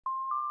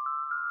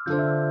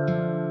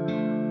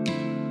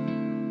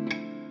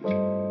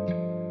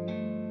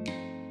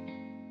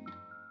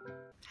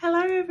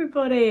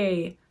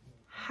everybody,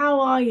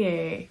 how are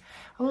you?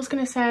 I was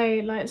gonna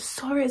say, like,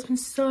 sorry it's been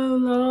so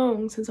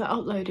long since I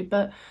uploaded,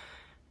 but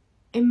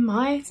in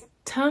my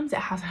terms it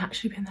hasn't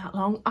actually been that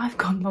long. I've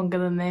gone longer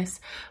than this,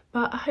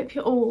 but I hope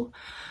you're all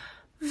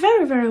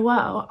very, very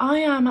well. I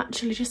am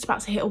actually just about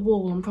to hit a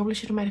wall and probably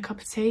should have made a cup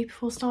of tea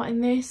before starting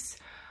this.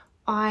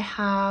 I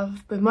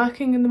have been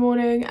working in the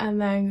morning and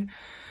then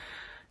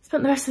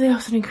spent the rest of the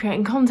afternoon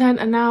creating content,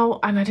 and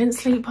I didn't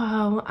sleep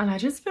well and I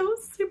just feel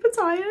super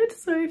tired.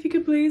 So if you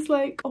could please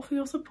like offer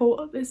your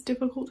support at this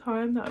difficult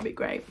time, that would be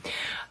great.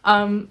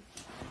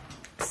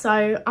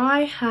 So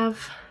I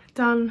have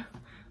done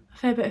a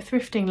fair bit of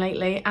thrifting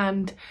lately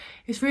and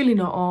it's really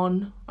not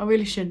on. I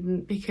really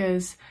shouldn't,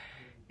 because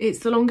it's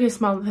the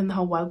longest month in the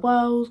whole wide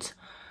world.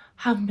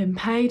 Haven't been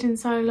paid in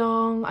so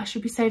long. I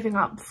should be saving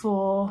up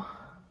for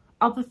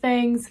other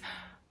things,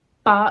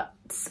 but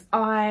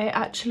I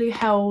actually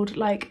held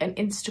like an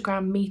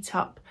Instagram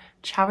meetup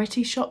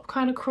charity shop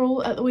kind of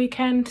crawl at the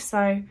weekend.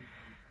 So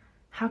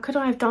how could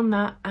I have done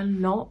that and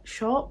not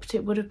shopped?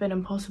 It would have been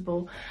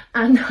impossible.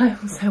 And I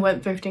also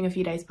went thrifting a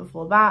few days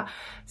before that.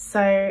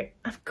 So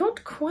I've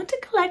got quite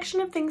a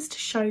collection of things to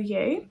show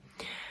you.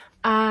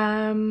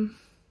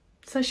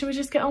 So should we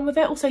just get on with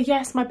it? Also,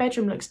 yes, my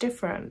bedroom looks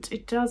different.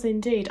 It does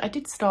indeed. I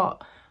did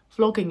start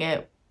vlogging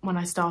it when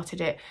I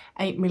started it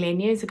 8 million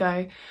years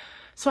ago.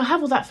 So I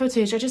have all that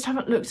footage. I just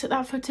haven't looked at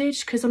that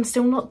footage because I'm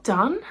still not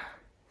done.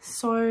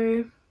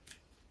 So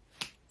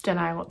don't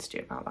know what to do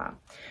about that.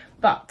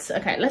 But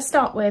okay, let's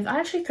start with, I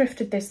actually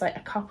thrifted this like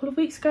a couple of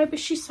weeks ago, but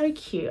she's so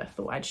cute. I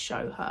thought I'd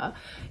show her.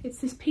 It's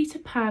this Peter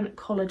Pan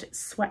collared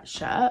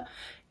sweatshirt.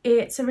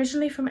 It's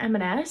originally from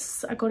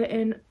M&S. I got it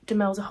in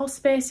Demelza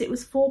Hospice. It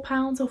was £4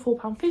 or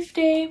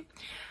 £4.50.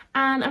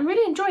 And I'm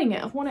really enjoying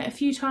it. I've worn it a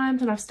few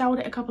times and I've styled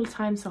it a couple of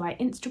times for like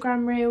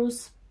Instagram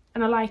reels,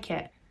 and I like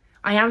it.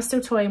 I am still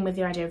toying with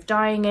the idea of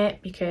dyeing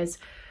it because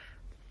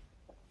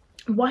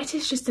white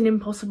is just an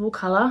impossible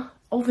colour.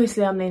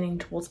 Obviously I'm leaning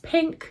towards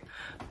pink,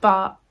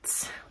 but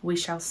we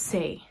shall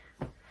see.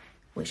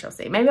 We shall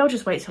see. Maybe I'll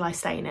just wait till I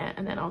stain it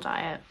and then I'll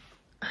dye it.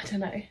 I don't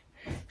know.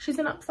 She's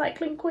an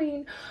upcycling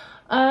queen.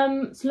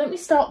 So let me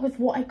start with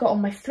what I got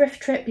on my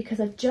thrift trip, because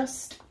I've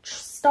just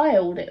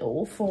styled it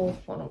all for,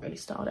 well, not really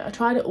styled it. I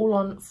tried it all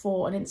on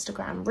for an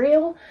Instagram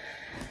reel.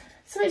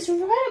 So it's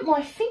right at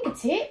my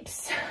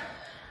fingertips.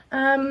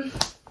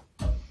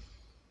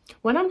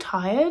 When I'm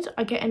tired,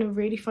 I get in a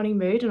really funny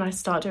mood and I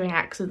start doing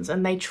accents,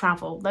 and they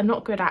travel. They're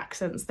not good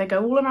accents. They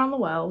go all around the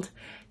world.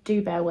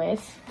 Do bear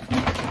with.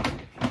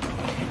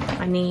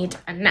 I need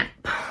a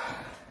nap.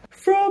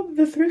 From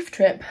the thrift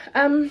trip.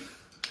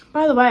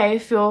 By the way,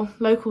 if you're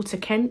local to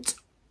Kent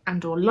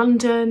and or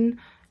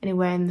London,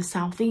 anywhere in the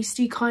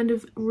southeasty kind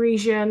of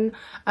region,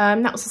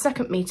 that was the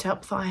second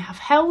meetup that I have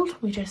held.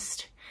 We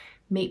just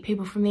meet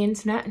people from the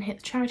internet and hit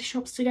the charity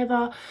shops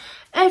together.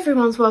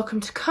 Everyone's welcome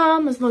to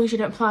come as long as you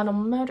don't plan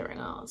on murdering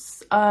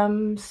us.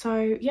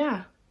 So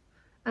yeah,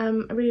 a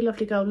really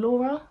lovely girl,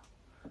 Laura,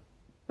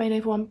 made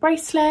everyone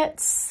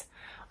bracelets.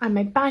 I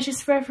made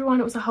badges for everyone.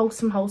 It was a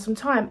wholesome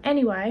time.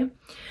 Anyway,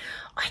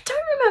 I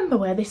don't remember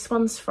where this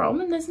one's from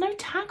and there's no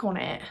tag on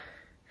it.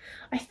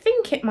 I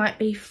think it might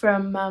be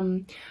from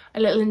a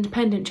little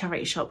independent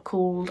charity shop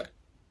called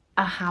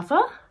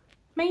Ahava,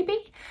 maybe?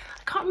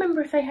 I can't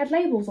remember if they had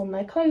labels on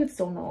their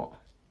clothes or not.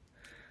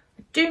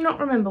 I do not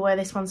remember where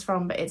this one's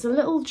from, but it's a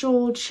little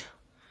George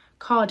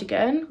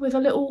cardigan with a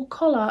little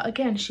collar.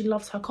 Again, she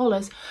loves her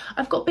collars.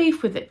 I've got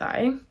beef with it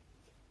though.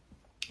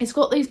 It's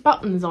got these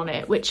buttons on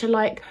it which are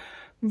like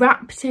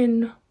wrapped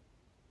in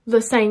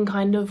the same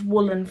kind of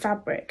woolen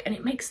fabric, and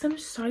it makes them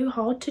so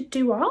hard to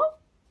do up.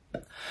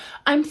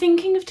 I'm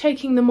thinking of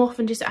taking them off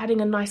and just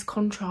adding a nice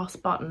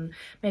contrast button,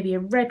 maybe a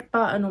red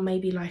button or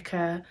maybe like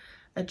a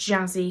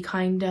jazzy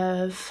kind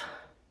of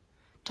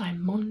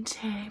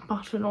diamante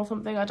button or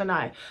something. I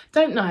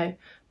don't know,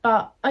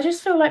 but I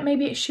just feel like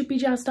maybe it should be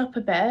jazzed up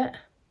a bit.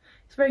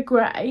 It's very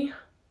grey,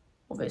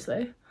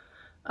 obviously,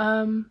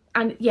 and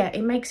yeah,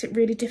 it makes it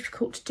really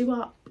difficult to do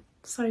up.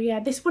 So yeah,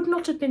 this would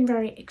not have been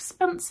very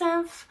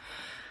expensive,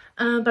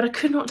 but I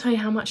could not tell you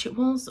how much it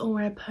was or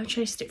where I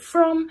purchased it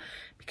from,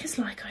 because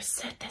like I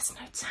said, there's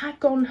no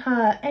tag on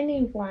her.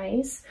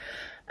 Anyways,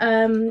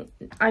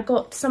 I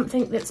got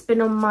something that's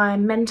been on my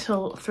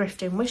mental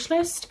thrifting wish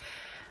list.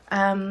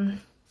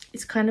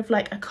 It's kind of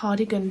like a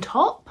cardigan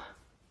top,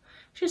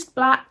 just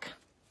black,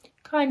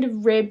 kind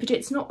of ribbed.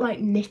 It's not like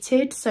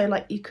knitted, so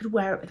like you could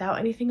wear it without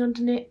anything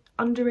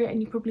under it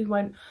and you probably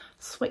won't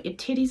sweat your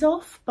titties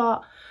off.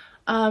 But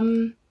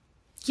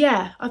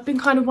yeah, I've been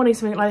kind of wanting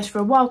something like this for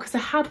a while because I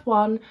had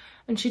one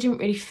and she didn't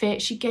really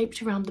fit. She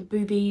gaped around the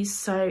boobies.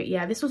 So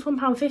yeah, this was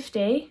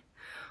 £1.50.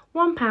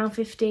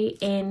 £1.50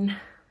 in,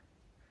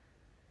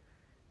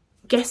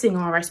 guessing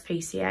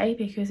RSPCA,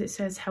 because it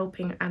says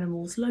helping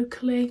animals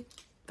locally,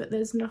 but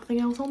there's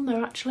nothing else on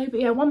there actually. But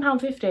yeah,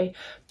 £1.50.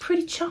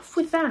 Pretty chuffed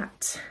with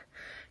that.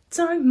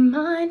 Don't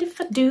mind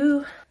if I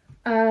do.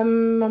 I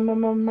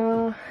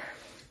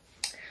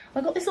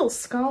got this little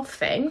scarf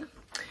thing.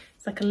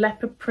 It's like a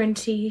leopard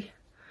printy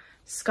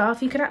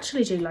scarf. You could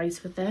actually do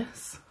loads with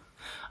this.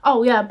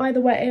 Oh yeah, by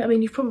the way, I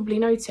mean, you've probably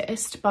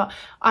noticed, but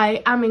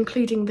I am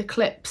including the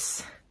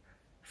clips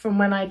from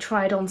when I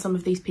tried on some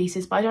of these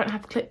pieces, but I don't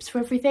have clips for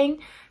everything,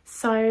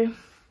 so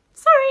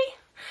sorry.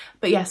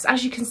 But yes,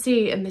 as you can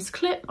see in this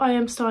clip, I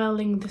am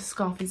styling the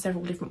scarf in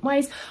several different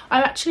ways.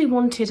 I actually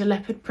wanted a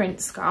leopard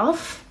print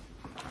scarf.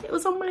 It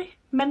was on my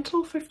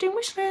mental thrifting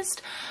wish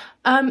list.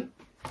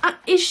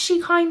 Is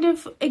she kind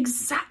of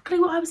exactly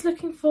what I was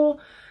looking for?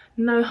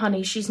 No,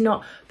 honey, she's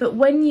not. But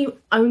when you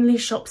only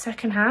shop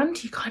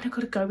secondhand, you kind of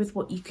got to go with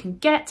what you can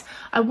get.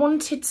 I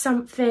wanted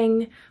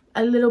something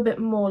a little bit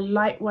more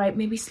lightweight,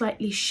 maybe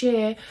slightly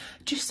sheer,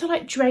 just to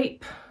like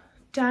drape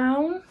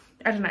down.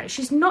 I don't know,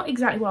 she's not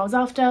exactly what I was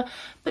after,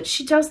 but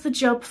she does the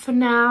job for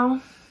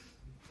now,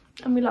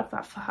 and we love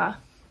that for her.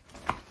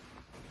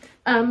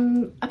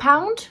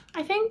 £1,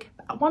 I think,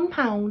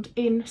 £1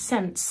 in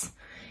cents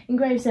in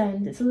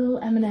Gravesend. It's a little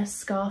M&S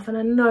scarf, and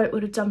I know it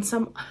would have done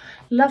some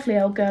lovely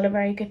old girl a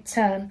very good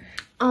turn.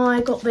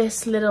 I got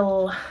this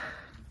little,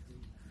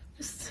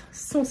 just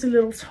saucy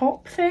little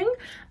top thing.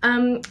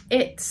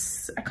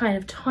 It's a kind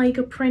of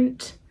tiger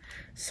print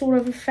sort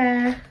of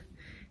affair,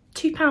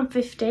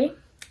 £2.50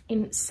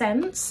 in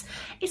cents.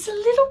 It's a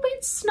little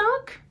bit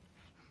snug,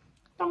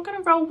 but I'm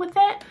gonna roll with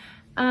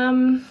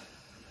it.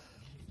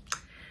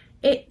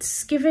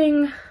 It's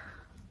giving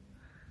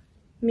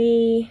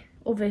me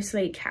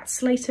obviously Cat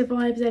Slater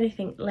vibes,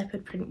 anything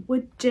leopard print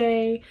would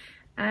do,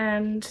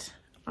 and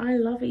I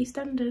love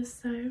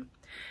EastEnders, so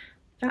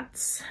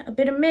that's a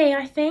bit of me,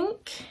 I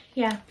think.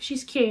 Yeah,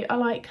 she's cute, I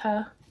like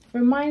her.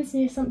 Reminds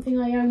me of something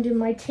I owned in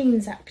my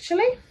teens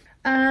actually.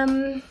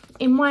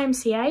 In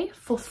YMCA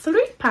for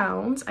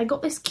 £3 I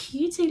got this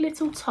cutie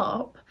little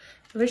top,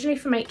 originally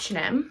from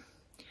H&M,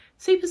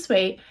 super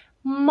sweet.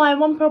 My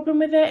one problem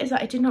with it is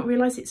that I did not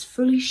realise it's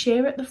fully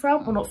sheer at the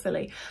front. Well, not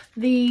fully,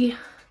 the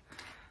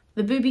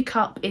boobie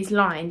cup is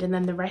lined and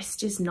then the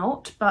rest is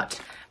not,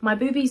 but my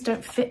boobies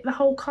don't fit the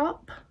whole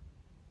cup.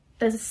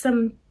 There's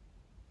some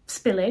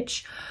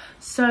spillage,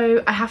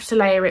 so I have to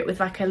layer it with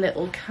like a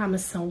little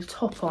camisole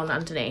top on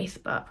underneath,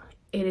 but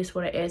it is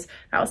what it is.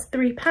 That was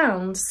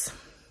 £3.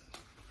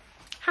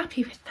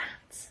 Happy with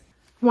that.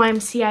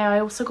 YMCA, I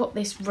also got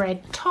this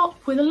red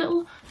top with a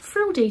little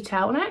frill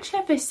detail, and I actually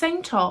have this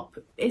same top.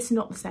 It's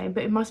not the same,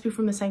 but it must be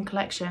from the same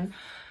collection.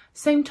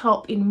 Same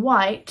top in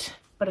white,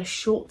 but a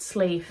short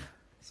sleeve.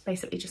 It's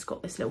basically just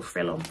got this little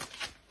frill on.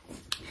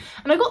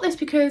 And I got this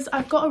because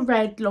I've got a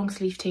red long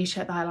sleeve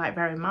t-shirt that I like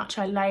very much.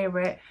 I layer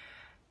it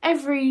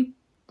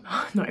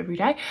not every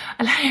day,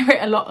 I layer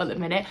it a lot at the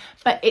minute,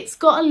 but it's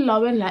got a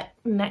lower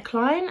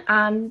neckline,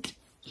 and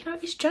you know,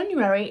 it's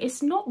January,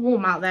 it's not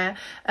warm out there,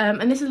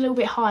 and this is a little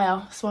bit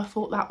higher, so I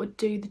thought that would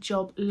do the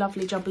job.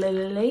 Lovely job,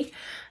 Lily.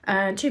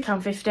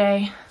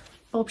 £2.50,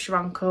 Bob's your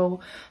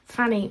uncle,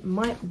 Fanny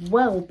might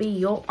well be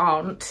your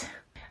aunt.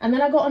 And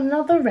then I got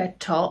another red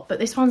top, but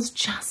this one's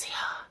jazzier.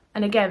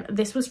 And again,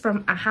 this was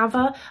from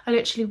Ahava. I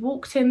literally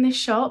walked in this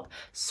shop,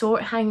 saw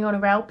it hanging on a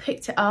rail,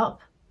 picked it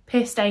up,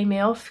 pissed Amy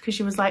off because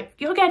she was like,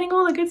 you're getting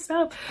all the good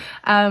stuff.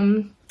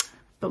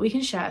 But we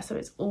can share, so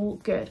it's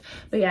all good.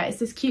 But yeah, it's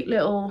this cute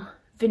little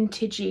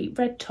vintagey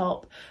red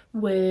top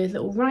with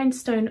little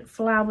rhinestone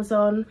flowers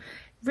on.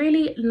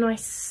 Really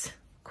nice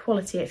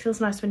quality. It feels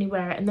nice when you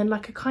wear it. And then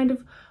like a kind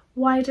of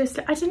wider,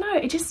 I don't know,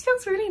 it just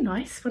feels really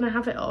nice when I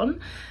have it on.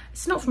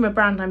 It's not from a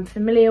brand I'm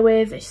familiar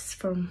with. It's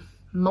from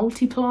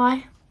Multiply.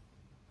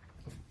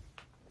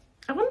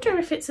 I wonder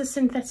if it's a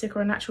synthetic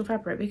or a natural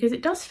fabric, because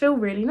it does feel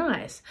really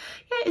nice.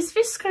 Yeah, it's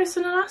viscose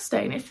and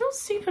elastane. It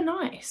feels super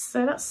nice,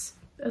 so that's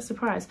a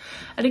surprise.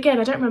 And again,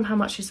 I don't remember how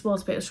much this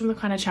was, but it was from the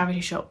kind of charity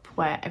shop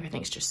where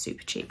everything's just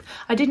super cheap.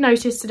 I did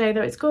notice today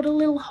though, it's got a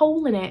little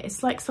hole in it.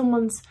 It's like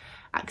someone's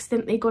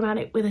accidentally gone at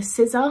it with a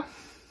scissor.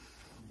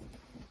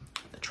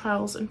 The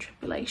trials and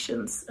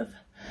tribulations of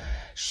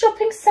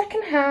shopping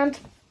secondhand.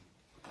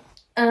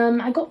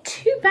 I got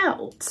two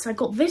belts. I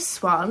got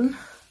this one,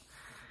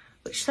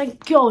 which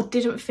thank God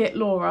didn't fit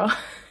Laura,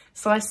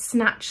 so I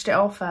snatched it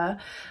off her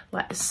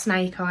like the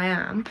snake I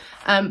am.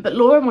 But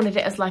Laura wanted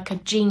it as like a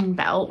jean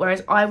belt,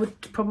 whereas I would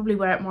probably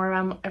wear it more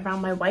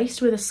around my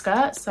waist with a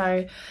skirt,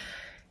 so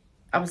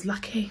I was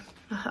lucky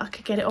I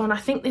could get it on. I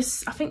think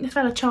the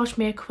fella charged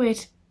me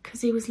 £1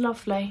 because he was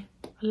lovely.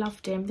 I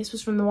loved him. This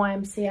was from the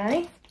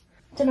YMCA.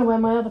 Don't know where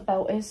my other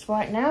belt is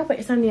right now, but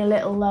it's only a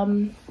little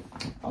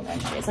oh, there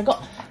she is.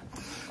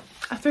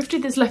 I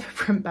thrifted this leopard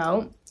print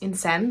belt in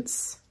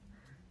cents.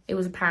 It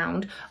was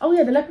 £1. Oh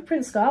yeah, the leopard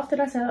print scarf, did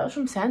I say that was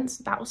from cents?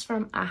 That was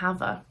from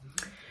Ahava.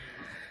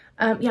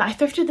 Yeah, I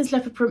thrifted this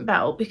leopard print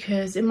belt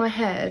because in my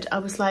head I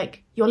was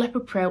like, your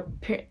leopard print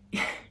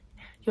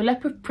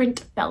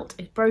belt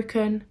is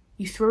broken,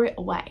 you threw it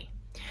away.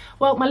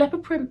 Well, my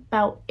leopard print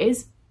belt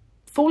is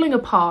falling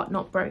apart,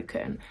 not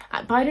broken,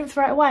 but I didn't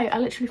throw it away. I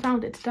literally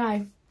found it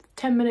today,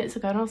 10 minutes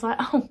ago, and I was like,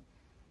 oh,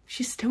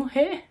 she's still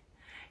here.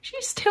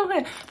 She's still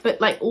here.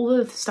 But like all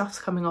of the stuff's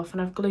coming off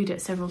and I've glued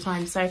it several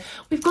times, so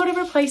we've got a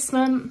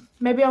replacement.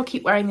 Maybe I'll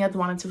keep wearing the other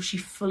one until she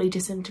fully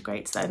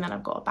disintegrates though, and then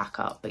I've got a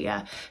backup. But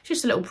yeah,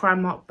 just a little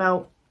Primark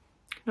belt.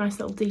 Nice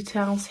little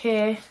details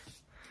here.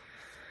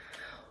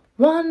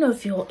 one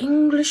of your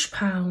English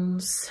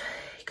pounds.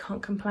 You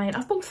can't complain.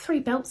 I've bought 3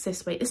 belts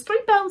this week. There's 3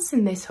 belts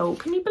in this haul.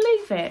 Can you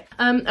believe it?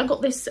 I've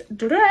got this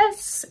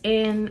dress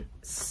in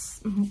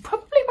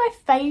probably my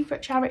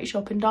favourite charity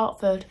shop in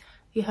Dartford.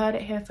 You heard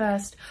it here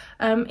first.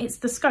 It's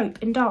the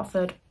Scope in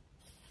Dartford.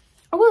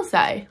 I will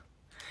say,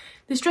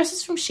 this dress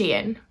is from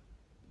Shein.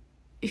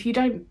 If you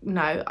don't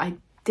know, I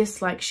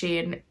dislike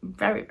Shein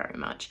very, very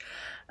much.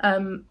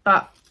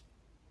 But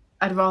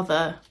I'd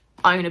rather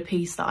own a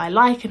piece that I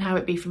like and have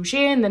it be from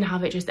Shein than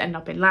have it just end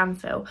up in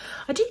landfill.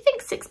 I do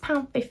think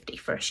 £6.50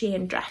 for a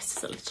Shein dress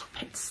is a little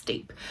bit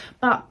steep,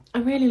 but I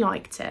really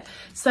liked it.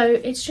 So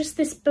it's just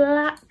this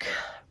black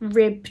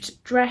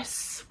ribbed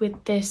dress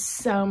with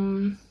this,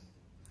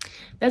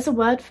 there's a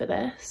word for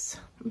this.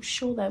 I'm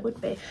sure there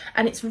would be.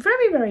 And it's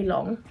very, very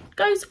long. It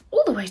goes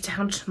all the way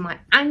down to my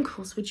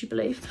ankles, would you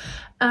believe?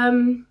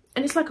 And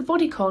it's like a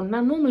bodycon.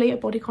 Now, normally a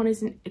bodycon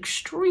isn't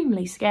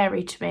extremely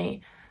scary to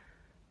me,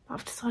 but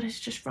I've decided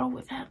to just roll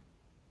with it.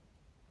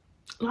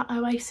 Like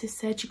Oasis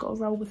said, you got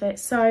to roll with it.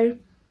 So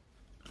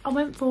I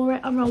went for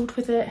it. I rolled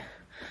with it.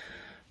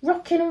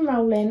 Rocking and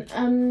rolling.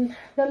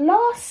 The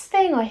last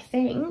thing I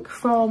think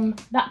from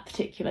that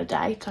particular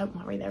day, don't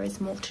worry, there is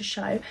more to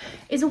show,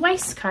 is a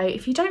waistcoat.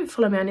 If you don't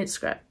follow me on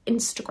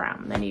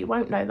Instagram, then you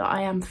won't know that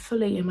I am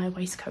fully in my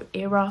waistcoat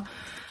era.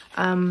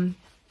 And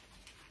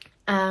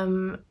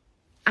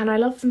I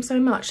love them so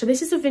much. So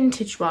this is a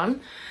vintage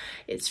one.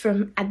 It's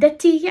from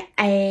Addetti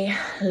e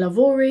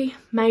Lavori,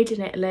 made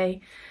in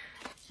Italy.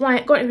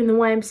 Right, got it in the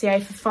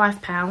YMCA for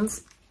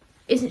 £5.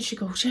 Isn't she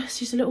gorgeous?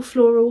 Just a little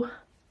floral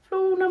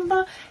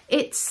number.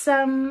 It's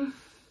not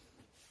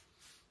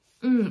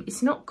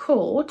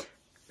cord,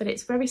 but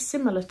it's very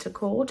similar to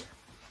cord.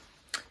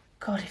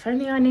 God, if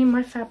only I knew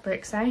my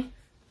fabrics, eh?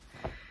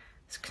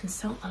 Let's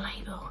consult the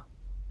label.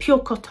 Pure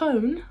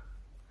coton.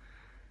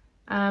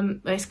 Well,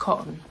 it's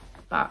cotton,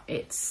 but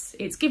it's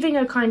giving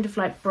a kind of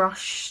like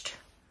brushed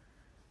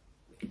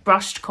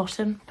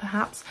cotton,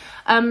 perhaps.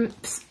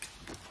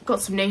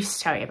 Got some news to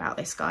tell you about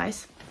this,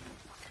 guys.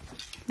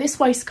 This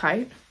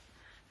waistcoat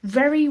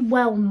very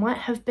well might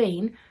have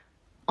been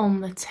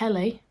on the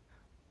telly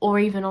or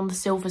even on the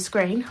silver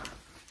screen.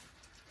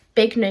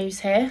 Big news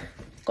here.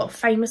 Got a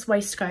famous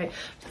waistcoat.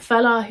 The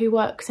fella who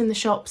works in the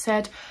shop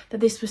said that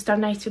this was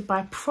donated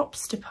by a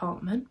props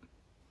department.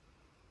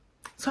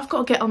 So I've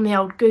got to get on the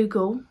old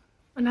Google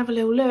and have a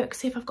little look,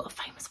 see if I've got a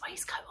famous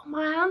waistcoat on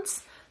my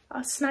hands that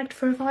I snagged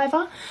for a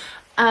 £5.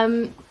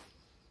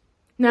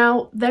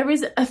 Now, there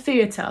is a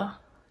theatre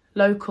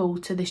local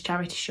to this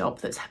charity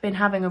shop that's been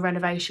having a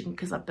renovation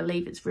because I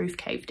believe its roof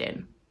caved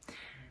in.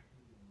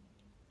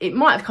 It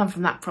might have come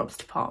from that props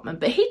department,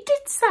 but he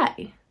did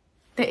say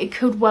that it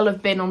could well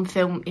have been on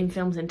film, in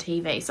films and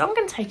TV. So I'm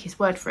going to take his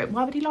word for it.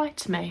 Why would he lie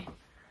to me?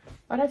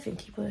 I don't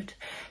think he would.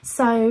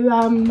 So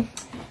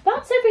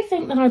that's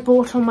everything that I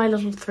bought on my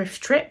little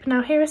thrift trip.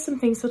 Now here are some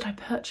things that I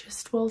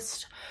purchased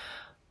whilst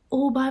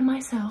all by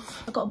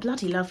myself. I got a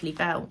bloody lovely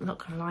belt, I'm not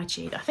going to lie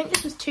to you. I think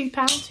this was £2,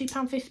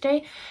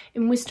 £2.50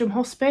 in Wisdom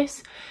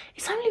Hospice.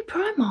 It's only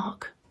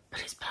Primark,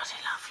 but it's bloody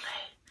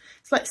lovely.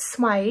 It's like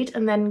suede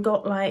and then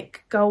got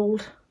like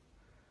gold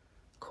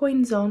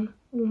coins on,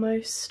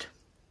 almost.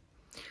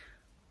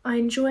 I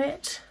enjoy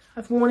it.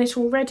 I've worn it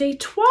already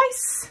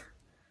twice.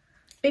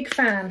 Big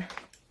fan,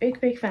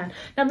 big fan.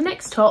 Now the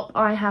next top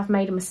I have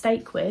made a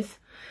mistake with.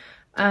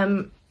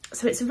 So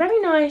it's a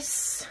very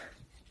nice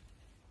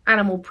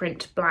animal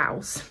print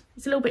blouse.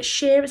 It's a little bit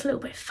sheer, it's a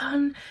little bit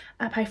fun.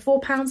 I pay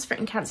 £4 for it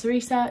in Cancer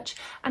Research,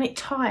 and it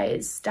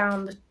ties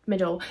down the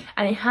middle,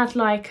 and it had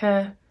like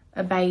a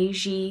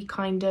beigey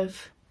kind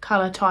of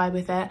colour tie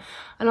with it.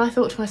 And I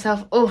thought to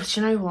myself, oh, do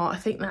you know what? I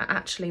think that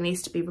actually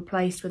needs to be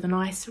replaced with a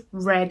nice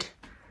red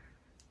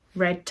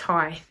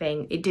tie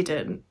thing. It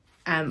didn't.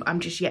 I'm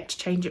just yet to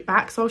change it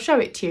back, so I'll show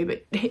it to you,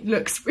 but it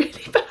looks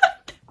really bad.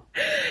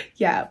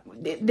 Yeah,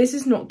 this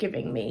is not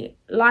giving me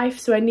life,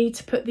 so I need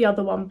to put the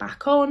other one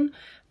back on,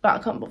 but I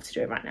can't bother to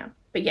do it right now.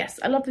 But yes,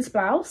 I love this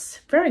blouse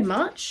very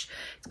much.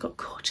 It's got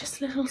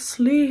gorgeous little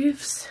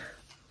sleeves,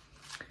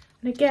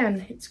 and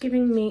again, it's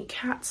giving me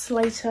Cat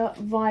Slater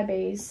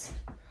vibes.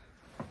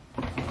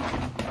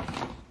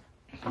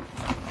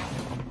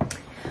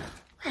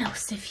 What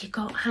else have you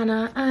got,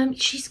 Hannah?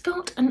 She's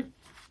got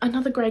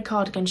another grey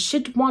cardigan.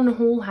 Should one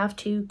haul have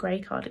 2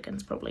 grey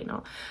cardigans? Probably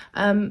not.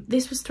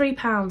 This was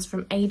 £3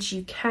 from Age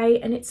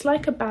UK, and it's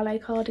like a ballet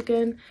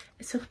cardigan.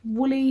 It's a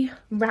woolly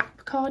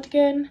wrap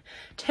cardigan,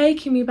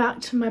 taking me back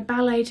to my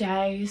ballet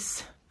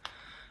days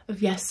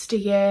of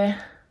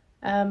yesteryear.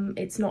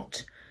 It's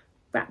not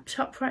wrapped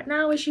up right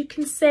now, as you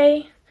can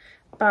see,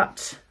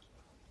 but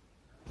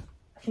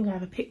I think I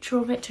have a picture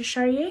of it to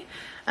show you.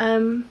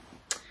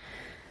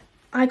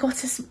 I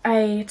got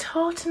a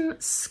tartan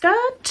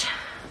skirt.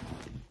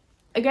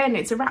 Again,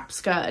 it's a wrap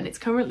skirt and it's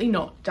currently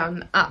not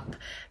done up.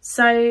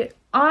 So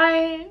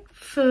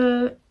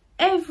for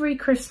every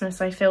Christmas,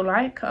 I feel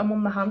like I'm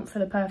on the hunt for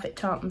the perfect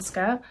tartan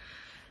skirt.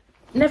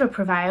 Never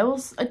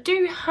prevails. I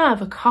do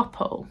have a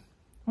couple.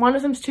 One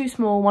of them's too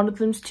small, one of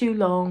them's too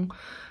long.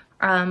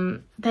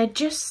 They're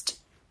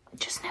just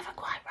never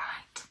quite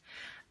right.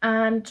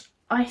 And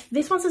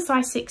this one's a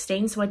size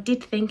 16, so I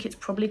did think it's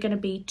probably going to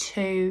be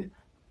too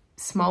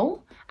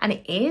small, and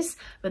it is,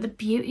 but the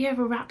beauty of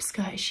a wrap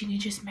skirt is you can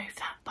just move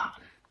that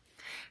button.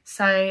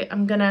 So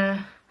I'm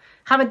gonna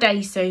have a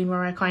day soon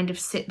where I kind of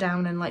sit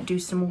down and like do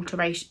some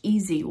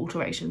easy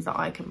alterations that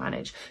I can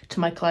manage to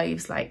my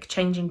clothes, like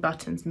changing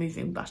buttons,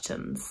 moving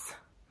buttons,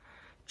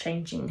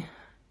 changing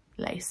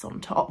lace on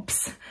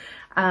tops.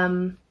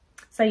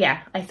 So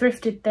yeah, I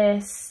thrifted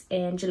this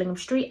in Gillingham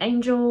Street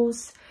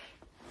Angels.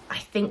 I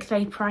think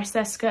they price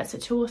their skirts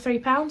at £2 or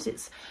 £3.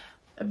 It's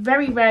a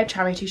very rare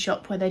charity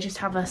shop where they just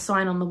have a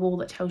sign on the wall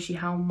that tells you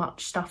how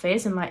much stuff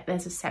is, and like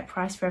there's a set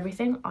price for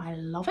everything. I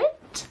love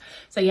it.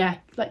 So yeah,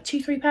 like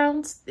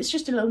 £2-3. It's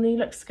just a little new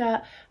look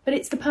skirt, but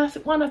it's the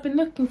perfect one I've been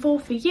looking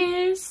for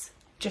years.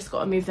 Just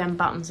got to move them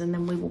buttons and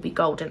then we will be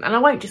golden. And I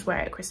won't just wear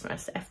it at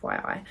Christmas,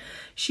 FYI.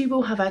 She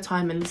will have her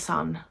time in the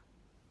sun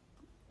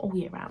all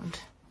year round.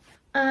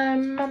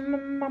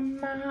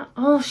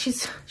 Oh,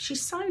 she's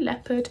so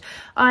leopard.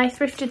 I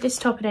thrifted this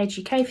top in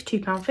AGK for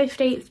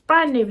 £2.50. It's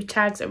brand new with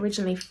tags,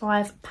 originally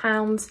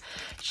 £5.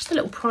 Just a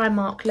little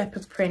Primark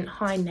leopard print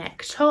high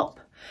neck top.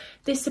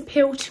 This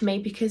appealed to me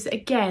because,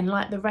 again,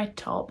 like the red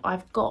top,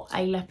 I've got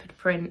a leopard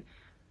print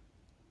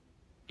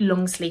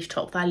long sleeve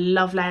top that I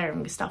love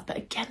layering with stuff, but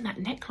again, that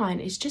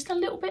neckline is just a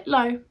little bit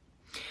low, a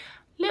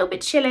little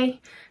bit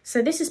chilly.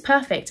 So this is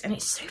perfect, and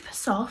it's super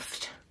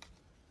soft,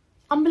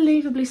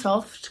 unbelievably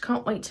soft.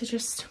 Can't wait to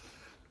just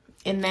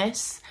in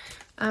this.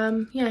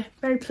 Yeah,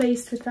 very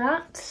pleased with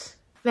that.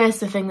 There's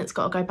the thing that's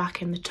got to go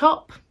back in the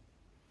top.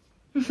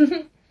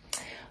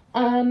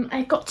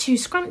 I got 2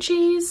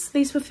 scrunchies.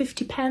 These were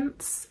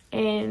 50p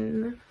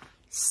in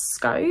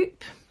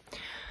Scope.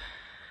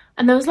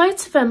 And there was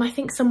loads of them. I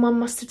think someone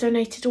must have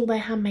donated all their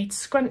handmade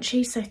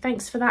scrunchies, so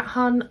thanks for that,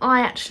 hun.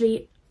 I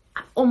actually,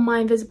 on my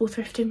invisible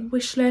thrifting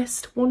wish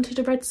list, wanted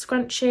a red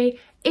scrunchie.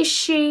 Is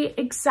she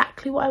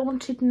exactly what I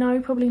wanted?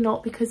 No, probably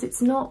not, because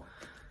it's not.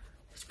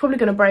 It's probably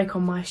going to break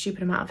on my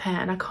stupid amount of hair,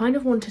 and I kind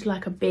of wanted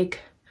like a big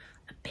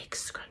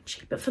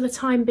scrunchie. But for the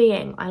time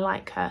being, I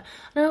like her.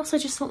 And I also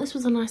just thought this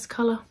was a nice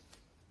colour.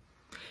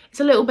 It's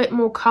a little bit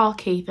more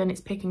khaki than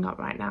it's picking up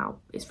right now.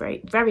 It's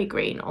very, very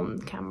green on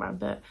camera,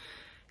 but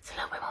it's a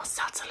little bit more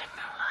subtle in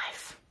real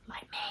life,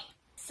 like me.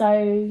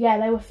 So yeah,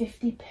 they were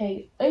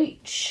 50p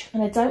each,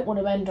 and I don't want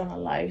to end on a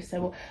low,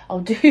 so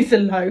I'll do the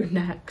low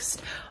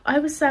next. I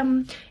was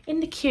in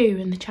the queue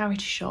in the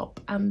charity shop,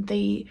 and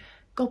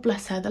God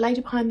bless her, the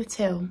lady behind the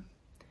till,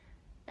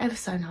 ever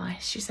so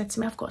nice, she said to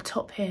me, I've got a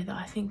top here that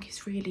I think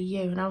is really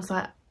you. And I was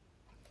like,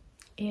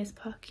 ears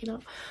perking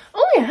up.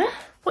 Oh yeah,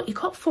 what you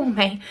got for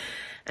me?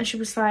 And she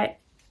was like,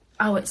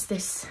 oh, it's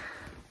this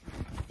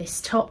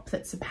top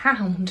that's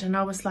 £1. And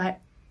I was like,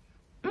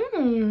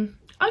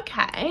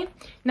 okay.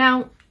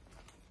 Now,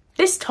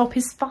 this top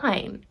is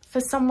fine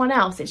for someone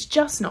else. It's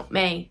just not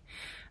me.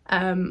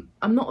 I'm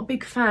not a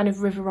big fan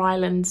of River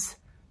Island's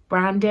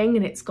branding,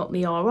 and it's got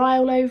the RI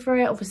all over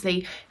it.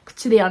 Obviously,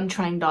 to the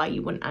untrained eye,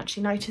 you wouldn't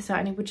actually notice that,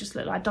 and it would just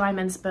look like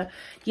diamonds. But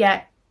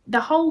yeah,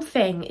 the whole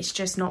thing is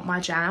just not my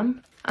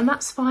jam. And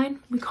that's fine.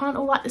 We can't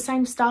all like the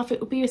same stuff.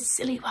 It would be a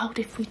silly world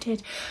if we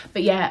did.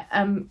 But yeah,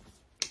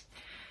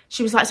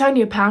 she was like, it's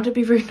only £1. It'd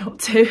be rude not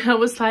to. I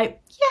was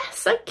like,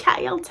 yes,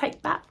 okay, I'll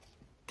take that.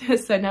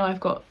 So now I've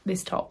got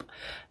this top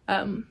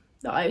that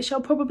I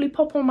shall probably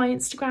pop on my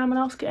Instagram and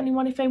ask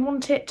anyone if they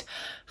want it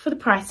for the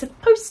price of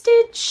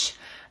postage.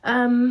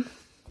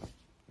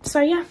 So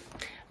yeah,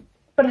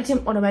 but I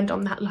didn't want to end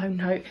on that low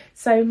note.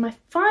 So my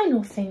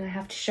final thing I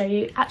have to show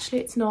you, actually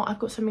it's not, I've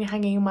got something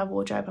hanging in my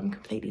wardrobe. I'm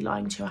completely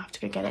lying to you. I have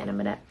to go get it in a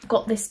minute.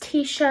 Got this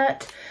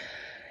t-shirt.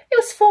 It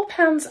was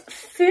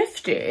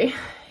 £4.50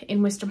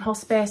 in Wisdom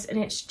Hospice, and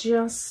it's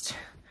just,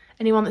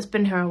 anyone that's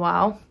been here a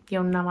while,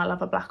 you'll know I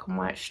love a black and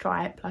white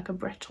stripe, like a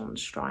Breton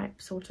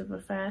stripe sort of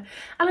affair.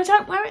 And I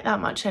don't wear it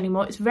that much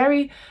anymore. It's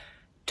very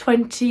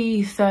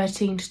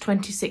 2013 to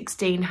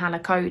 2016 Hannah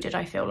coded,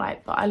 I feel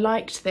like, but I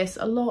liked this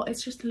a lot.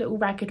 It's just a little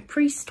ragged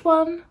priest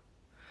one.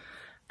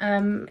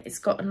 It's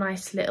got a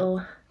nice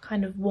little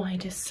kind of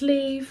wider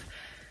sleeve,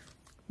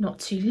 not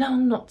too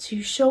long, not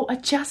too short. I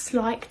just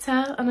liked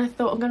her, and I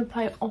thought I'm going to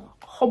pay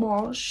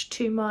homage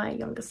to my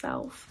younger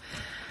self.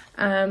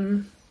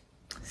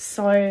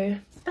 So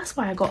that's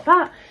why I got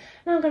that.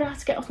 Now I'm going to have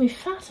to get off my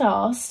fat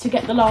ass to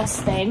get the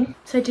last thing,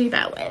 so do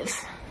bear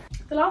with.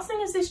 The last thing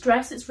is this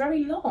dress. It's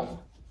very long.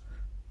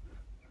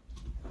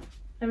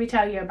 Let me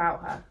tell you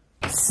about her.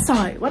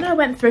 So when I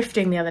went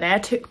thrifting the other day, I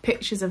took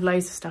pictures of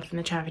loads of stuff in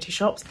the charity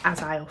shops,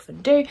 as I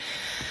often do.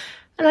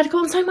 And I'd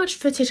gotten so much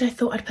footage, I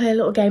thought I'd play a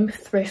little game of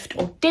thrift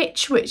or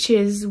ditch, which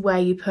is where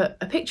you put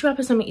a picture up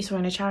of something you saw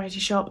in a charity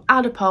shop,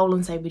 add a poll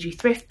and say, would you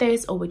thrift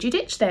this or would you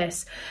ditch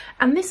this?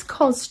 And this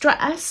COS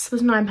dress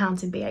was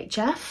 £9 in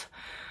BHF.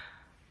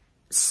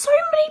 So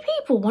many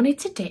people wanted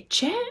to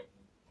ditch it.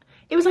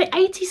 It was like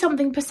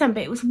 80-something%,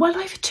 but it was well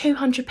over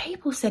 200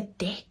 people said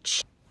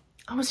ditch.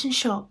 I was in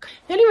shock.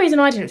 The only reason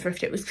I didn't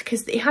thrift it was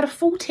because it had a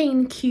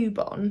 14 cube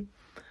on.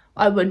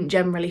 I wouldn't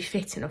generally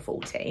fit in a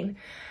 14.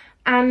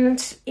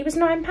 And it was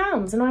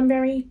 £9, and I'm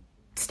very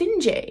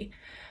stingy.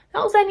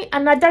 That was only,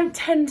 and I don't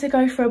tend to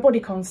go for a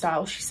bodycon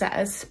style, she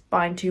says,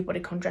 buying 2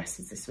 bodycon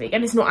dresses this week.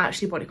 And it's not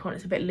actually bodycon,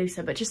 it's a bit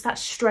looser, but just that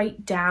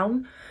straight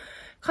down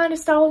kind of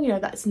style, you know,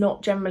 that's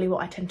not generally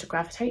what I tend to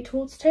gravitate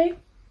towards too.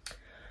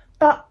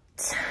 But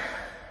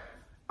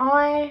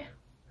I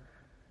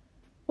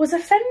was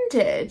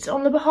offended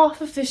on the behalf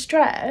of this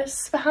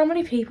dress for how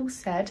many people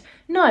said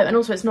no. And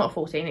also it's not a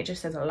 14, it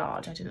just says a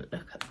large. I didn't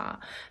look at that.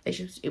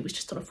 It was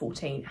just on a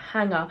 14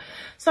 hanger.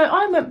 So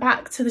I went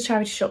back to the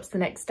charity shops the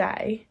next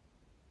day.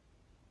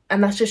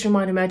 And that's just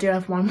reminded me I do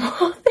have one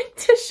more thing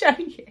to show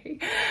you.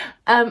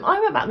 I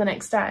went back the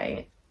next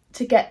day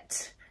to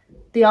get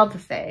the other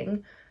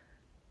thing.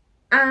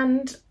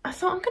 And I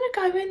thought, I'm going to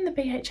go in the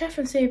BHF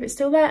and see if it's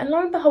still there. And lo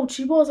and behold,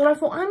 she was. And I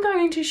thought, I'm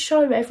going to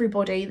show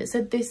everybody that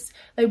said this,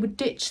 they would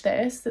ditch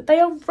this, that they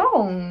are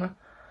wrong.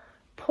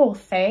 Poor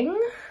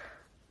thing.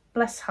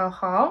 Bless her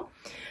heart.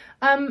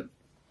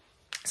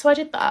 So I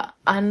did that.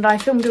 And I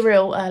filmed a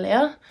reel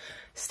earlier,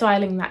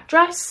 styling that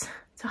dress,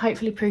 to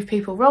hopefully prove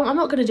people wrong. I'm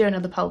not going to do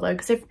another poll though,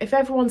 because if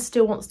everyone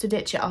still wants to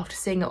ditch it after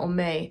seeing it on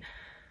me,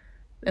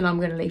 then I'm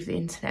going to leave the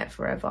internet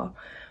forever.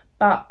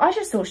 But I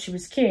just thought she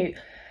was cute.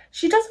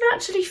 She doesn't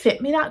actually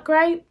fit me that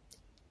great.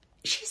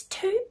 She's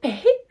too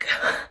big.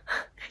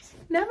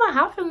 It never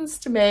happens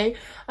to me.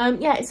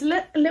 Yeah, it's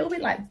a little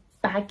bit like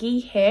baggy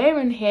here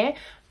and here,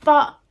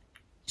 but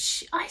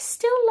I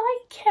still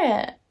like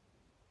it.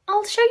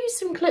 I'll show you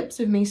some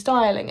clips of me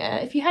styling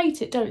it. If you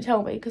hate it, don't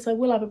tell me, because I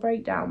will have a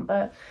breakdown.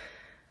 But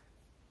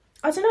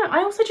I don't know.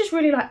 I also just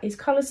really like these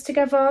colours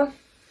together.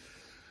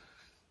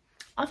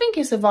 I think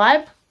it's a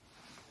vibe.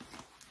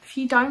 If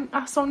you don't,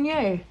 that's on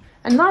you.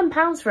 And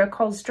 £9 for a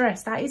cos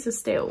dress, that is a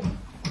steal.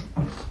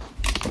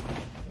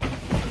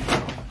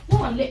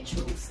 Not a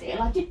literal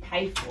steal, I did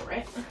pay for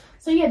it.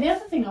 So yeah, the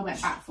other thing I went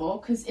back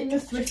for, because in the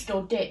thrift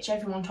store ditch,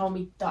 everyone told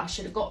me that I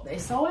should have got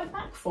this, so I went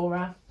back for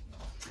her.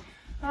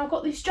 And I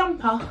got this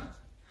jumper.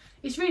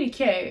 It's really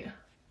cute.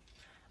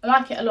 I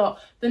like it a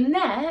lot. The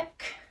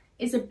neck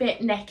is a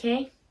bit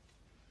necky.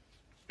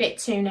 Bit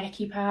too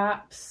necky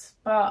perhaps,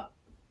 but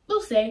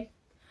we'll see.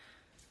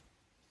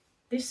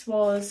 It's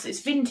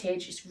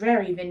vintage, it's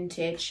very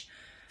vintage.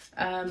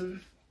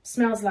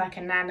 Smells like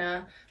a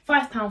nana.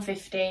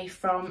 £5.50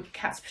 from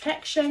Cats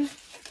Protection.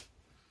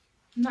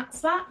 And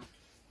that's that.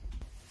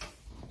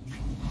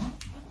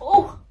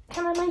 Oh,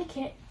 can I make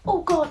it?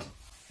 Oh God.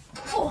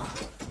 Oh.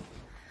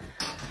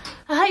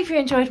 I hope you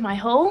enjoyed my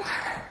haul.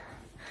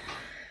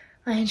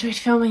 I enjoyed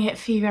filming it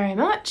for you very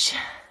much.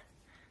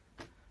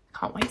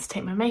 Can't wait to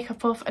take my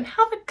makeup off and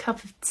have a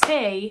cup of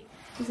tea.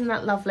 Isn't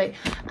that lovely?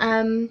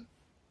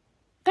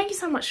 Thank you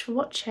so much for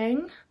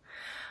watching.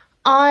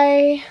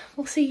 I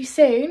will see you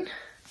soon.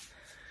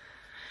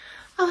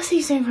 I will see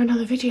you soon for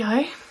another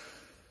video.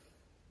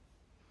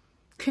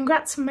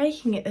 Congrats for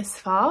making it this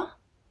far.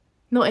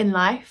 Not in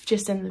life,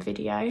 just in the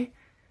video.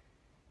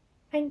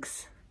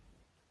 Thanks.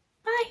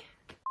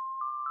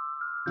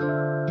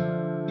 Bye.